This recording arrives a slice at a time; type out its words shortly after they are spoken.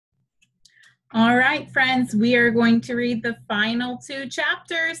All right, friends, we are going to read the final two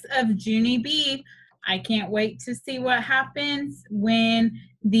chapters of Junie B. I can't wait to see what happens when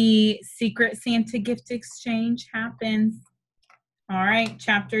the Secret Santa gift exchange happens. All right,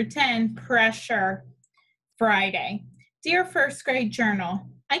 chapter 10, Pressure. Friday. Dear first grade journal,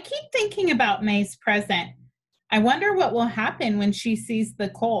 I keep thinking about May's present. I wonder what will happen when she sees the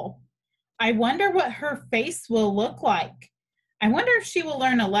coal. I wonder what her face will look like. I wonder if she will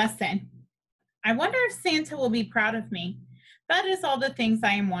learn a lesson. I wonder if Santa will be proud of me. That is all the things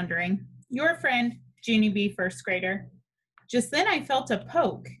I am wondering. Your friend, Junie B., first grader. Just then I felt a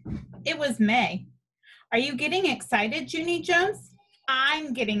poke. It was May. Are you getting excited, Junie Jones?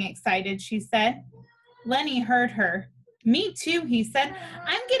 I'm getting excited, she said. Lenny heard her. Me too, he said.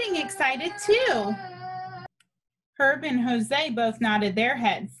 I'm getting excited too. Herb and Jose both nodded their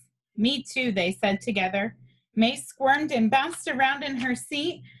heads. Me too, they said together. May squirmed and bounced around in her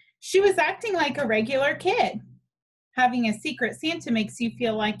seat. She was acting like a regular kid. Having a secret Santa makes you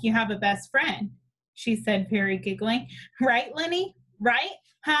feel like you have a best friend, she said, very giggling. Right, Lenny? Right?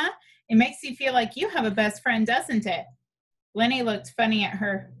 Huh? It makes you feel like you have a best friend, doesn't it? Lenny looked funny at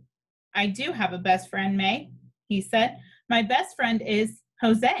her. I do have a best friend, May, he said. My best friend is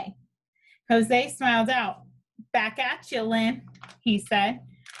Jose. Jose smiled out. Back at you, Len, he said.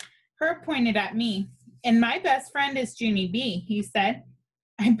 Herb pointed at me. And my best friend is Junie B, he said.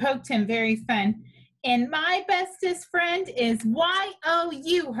 I poked him very fun. And my bestest friend is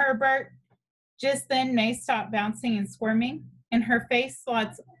Y-O-U, Herbert. Just then, May stopped bouncing and squirming, and her face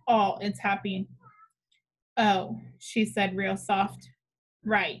lost all its happy. Oh, she said real soft.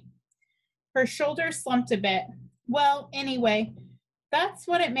 Right. Her shoulders slumped a bit. Well, anyway, that's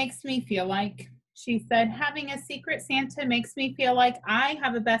what it makes me feel like, she said. Having a secret Santa makes me feel like I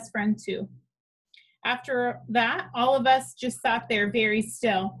have a best friend too. After that, all of us just sat there very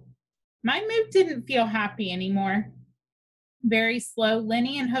still. My mood didn't feel happy anymore. Very slow,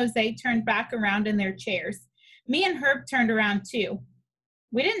 Lenny and Jose turned back around in their chairs. Me and Herb turned around too.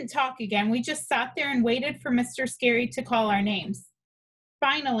 We didn't talk again. We just sat there and waited for Mr. Scary to call our names.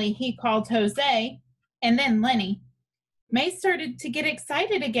 Finally, he called Jose and then Lenny. May started to get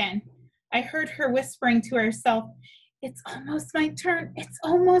excited again. I heard her whispering to herself, It's almost my turn. It's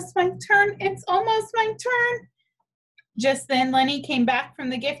almost my turn. It's almost my turn. Just then, Lenny came back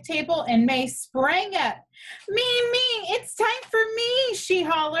from the gift table and May sprang up. Me, it's time for me, she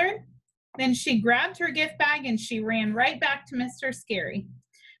hollered. Then she grabbed her gift bag and she ran right back to Mr. Scary.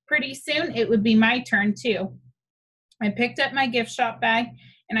 Pretty soon, it would be my turn, too. I picked up my gift shop bag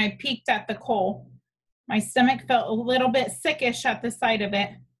and I peeked at the coal. My stomach felt a little bit sickish at the sight of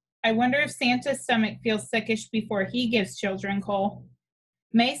it. I wonder if Santa's stomach feels sickish before he gives children coal.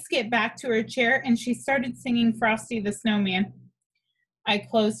 May skipped back to her chair and she started singing Frosty the Snowman. I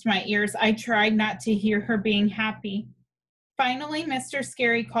closed my ears. I tried not to hear her being happy. Finally, Mr.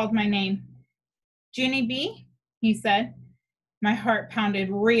 Scary called my name. Junie B, he said. My heart pounded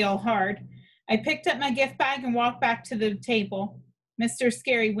real hard. I picked up my gift bag and walked back to the table. Mr.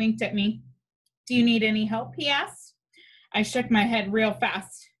 Scary winked at me. Do you need any help, he asked. I shook my head real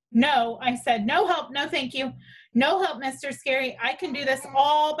fast. No, I said, no help, no thank you. No help, Mr. Scary. I can do this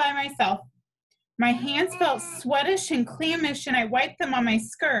all by myself. My hands felt sweatish and clammish, and I wiped them on my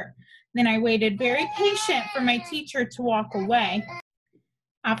skirt. Then I waited very patient for my teacher to walk away.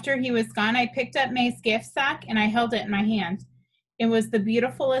 After he was gone, I picked up May's gift sack, and I held it in my hand. It was the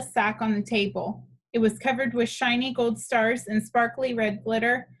beautifulest sack on the table. It was covered with shiny gold stars and sparkly red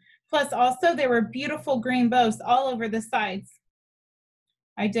glitter. Plus, also, there were beautiful green bows all over the sides.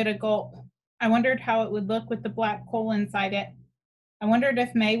 I did a gulp. I wondered how it would look with the black coal inside it. I wondered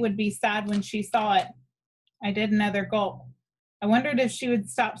if May would be sad when she saw it. I did another gulp. I wondered if she would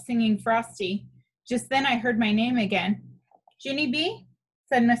stop singing Frosty. Just then I heard my name again. Junie B,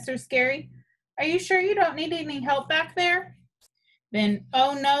 said Mr. Scary. Are you sure you don't need any help back there? Then,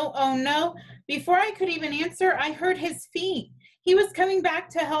 oh no. Before I could even answer, I heard his feet. He was coming back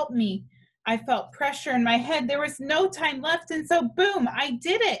to help me. I felt pressure in my head. There was no time left, and so boom, I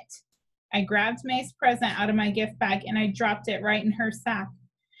did it. I grabbed May's present out of my gift bag, and I dropped it right in her sack.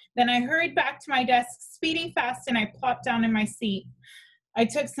 Then I hurried back to my desk, speeding fast, and I plopped down in my seat. I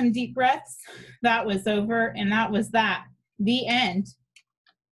took some deep breaths. That was over, and that was that. The end.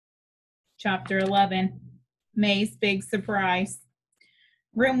 Chapter 11, May's Big Surprise.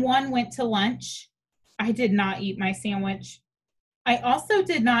 Room 1 went to lunch. I did not eat my sandwich. I also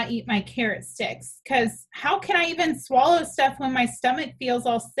did not eat my carrot sticks, because how can I even swallow stuff when my stomach feels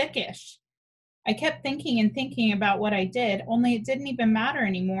all sickish? I kept thinking about what I did, only it didn't even matter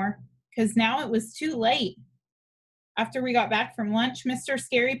anymore, because now it was too late. After we got back from lunch, Mr.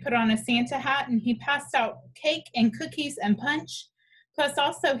 Scary put on a Santa hat and he passed out cake and cookies and punch. Plus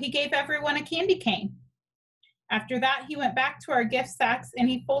also he gave everyone a candy cane. After that, he went back to our gift sacks and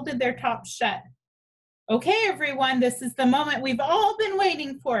he folded their tops shut. Okay, everyone, this is the moment we've all been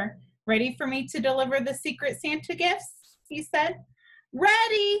waiting for. Ready for me to deliver the secret Santa gifts? He said.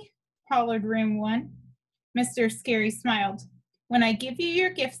 Ready, hollered room 1. Mr. Scary smiled. When I give you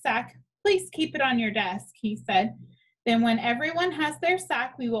your gift sack, please keep it on your desk, he said. Then when everyone has their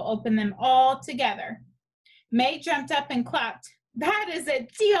sack, we will open them all together. May jumped up and clapped. That is a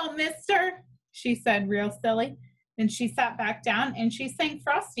deal, mister, she said real silly. Then she sat back down and she sang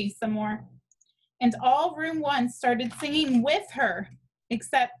Frosty some more. And all room 1 started singing with her,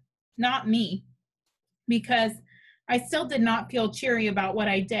 except not me, because I still did not feel cheery about what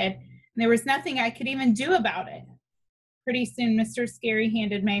I did. And there was nothing I could even do about it. Pretty soon, Mr. Scary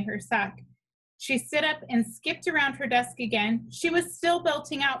handed May her sack. She stood up and skipped around her desk again. She was still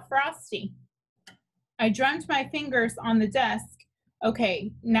belting out Frosty. I drummed my fingers on the desk.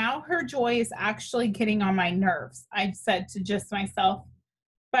 Okay, now her joy is actually getting on my nerves, I said to just myself.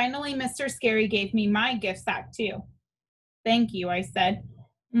 Finally, Mr. Scary gave me my gift sack too. Thank you, I said.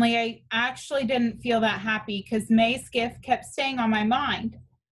 Only I actually didn't feel that happy because May's gift kept staying on my mind.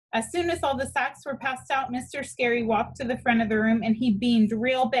 As soon as all the sacks were passed out, Mr. Scary walked to the front of the room and he beamed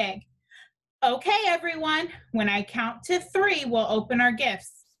real big. Okay, everyone, when I count to 3, we'll open our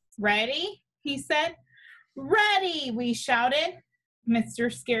gifts. Ready? He said. Ready, we shouted.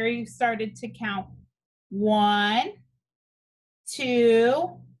 Mr. Scary started to count. 1, 2,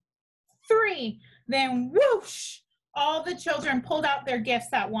 3. Then whoosh, all the children pulled out their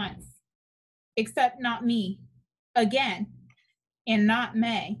gifts at once, except not me, again, and not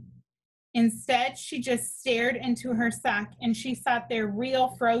May. Instead, she just stared into her sack and she sat there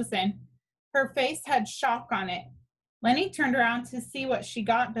real frozen. Her face had shock on it. Lenny turned around to see what she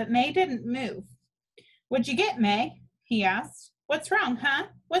got, but May didn't move. What'd you get, May? He asked. What's wrong, huh?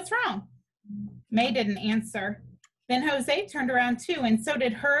 What's wrong? May didn't answer. Then Jose turned around too, and so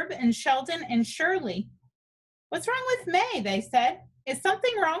did Herb and Sheldon and Shirley. What's wrong with May? They said. Is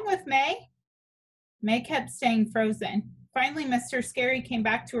something wrong with May? May kept staying frozen. Finally, Mr. Scary came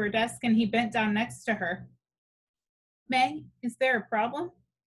back to her desk and he bent down next to her. May, is there a problem?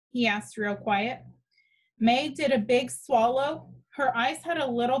 He asked real quiet. May did a big swallow. Her eyes had a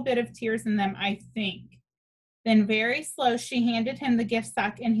little bit of tears in them, I think. Then very slow, she handed him the gift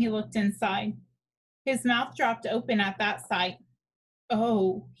sack and he looked inside. His mouth dropped open at that sight.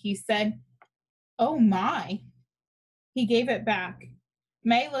 Oh, he said. Oh my. He gave it back.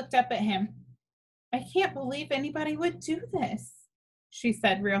 May looked up at him. I can't believe anybody would do this, she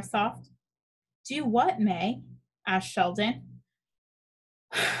said real soft. Do what, May? Asked Sheldon.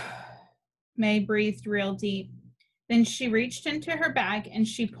 May breathed real deep. Then she reached into her bag and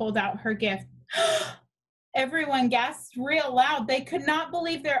she pulled out her gift. Everyone gasped real loud. They could not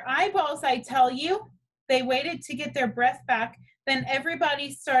believe their eyeballs, I tell you. They waited to get their breath back. Then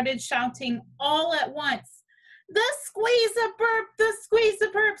everybody started shouting all at once. The squeeze-a-burp, the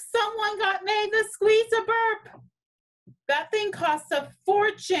squeeze-a-burp. Someone got May the squeeze-a-burp. That thing costs a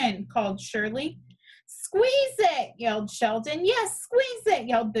fortune, called Shirley. Squeeze it, yelled Sheldon. Yes, squeeze it,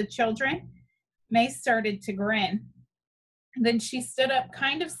 yelled the children. May started to grin. Then she stood up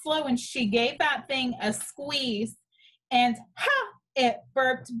kind of slow and she gave that thing a squeeze. And ha! It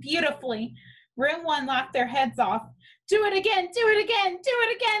burped beautifully. Room 1 laughed their heads off. Do it again, do it again, do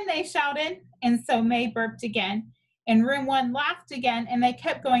it again, they shouted. And so May burped again. And room 1 laughed again, and they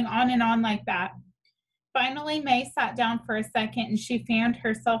kept going on and on like that. Finally, May sat down for a second and she fanned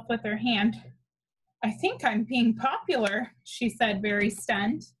herself with her hand. I think I'm being popular, she said, very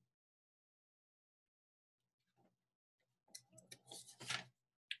stunned.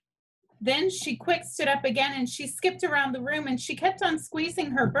 Then she quick stood up again and she skipped around the room and she kept on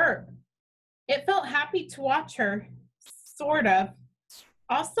squeezing her burp. It felt happy to watch her, sort of.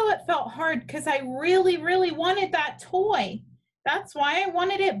 Also, it felt hard because I really, really wanted that toy. That's why I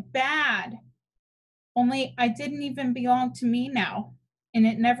wanted it bad. Only I didn't even belong to me now, and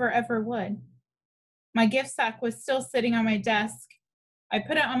it never ever would. My gift sack was still sitting on my desk. I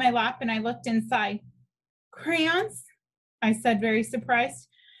put it on my lap and I looked inside. Crayons? I said, very surprised.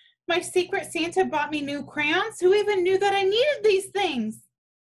 My secret Santa bought me new crayons? Who even knew that I needed these things?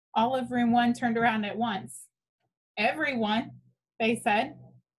 All of room 1 turned around at once. Everyone, they said.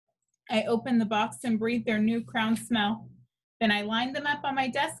 I opened the box and breathed their new crown smell. Then I lined them up on my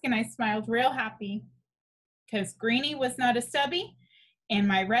desk and I smiled real happy. Because Greenie was not a stubby and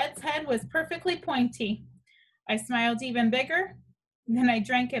my Red's head was perfectly pointy. I smiled even bigger. Then I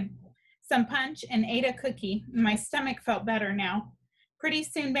drank a some punch, and ate a cookie. My stomach felt better now. Pretty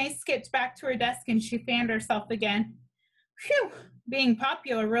soon, May skipped back to her desk and she fanned herself again. Phew, being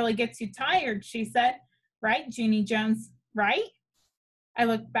popular really gets you tired, she said. Right, Junie Jones, right? I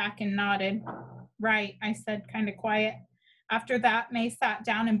looked back and nodded. Right, I said, kind of quiet. After that, May sat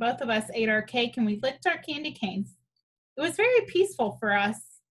down and both of us ate our cake and we licked our candy canes. It was very peaceful for us.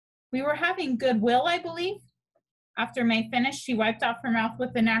 We were having goodwill, I believe. After May finished, she wiped off her mouth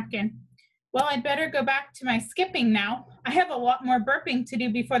with a napkin. Well, I'd better go back to my skipping now. I have a lot more burping to do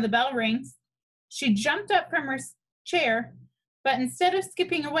before the bell rings. She jumped up from her chair, but instead of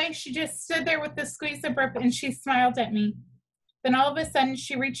skipping away, she just stood there with the squeeze of burp and she smiled at me. Then all of a sudden,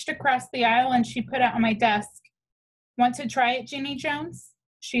 she reached across the aisle and she put it on my desk. Want to try it, Junie Jones?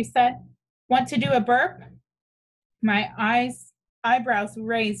 She said. Want to do a burp? My eyebrows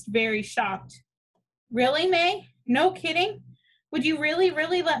raised, very shocked. Really, May? No kidding? Would you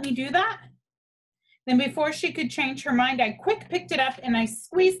really let me do that? Then before she could change her mind, I quick picked it up and I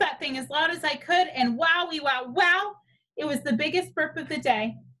squeezed that thing as loud as I could, and wowie, wow, it was the biggest burp of the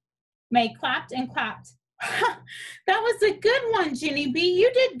day. May clapped and clapped. That was a good one, Junie B.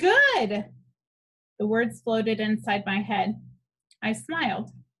 You did good. The words floated inside my head. I smiled.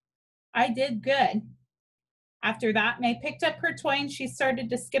 I did good. After that, May picked up her toy and she started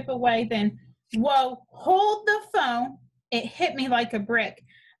to skip away. Then, whoa, hold the phone. It hit me like a brick.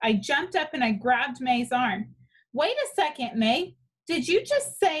 I jumped up and I grabbed May's arm. Wait a second, May. Did you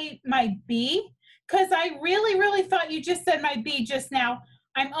just say my B? Because I really thought you just said my B just now.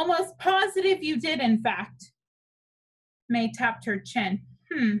 I'm almost positive you did, in fact. May tapped her chin.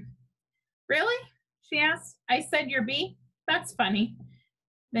 Really? She asked. I said your B? That's funny.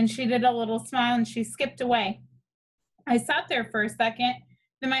 Then she did a little smile and she skipped away. I sat there for a second.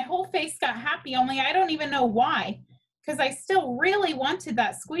 Then my whole face got happy, only I don't even know why. Because I still really wanted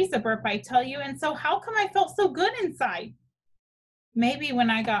that squeeze-a-burp, I tell you, and so how come I felt so good inside? Maybe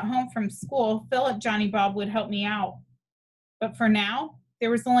when I got home from school, Philip Johnny Bob would help me out. But for now, there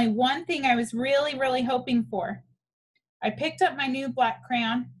was only one thing I was really hoping for. I picked up my new black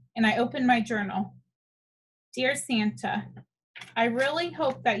crayon and I opened my journal. Dear Santa, I really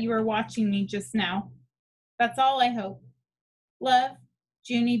hope that you are watching me just now. That's all I hope. Love,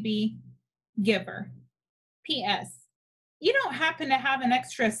 Junie B. Giver. P.S. You don't happen to have an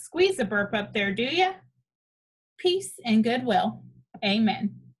extra squeeze-a-burp up there, do you? Peace and goodwill.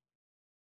 Amen.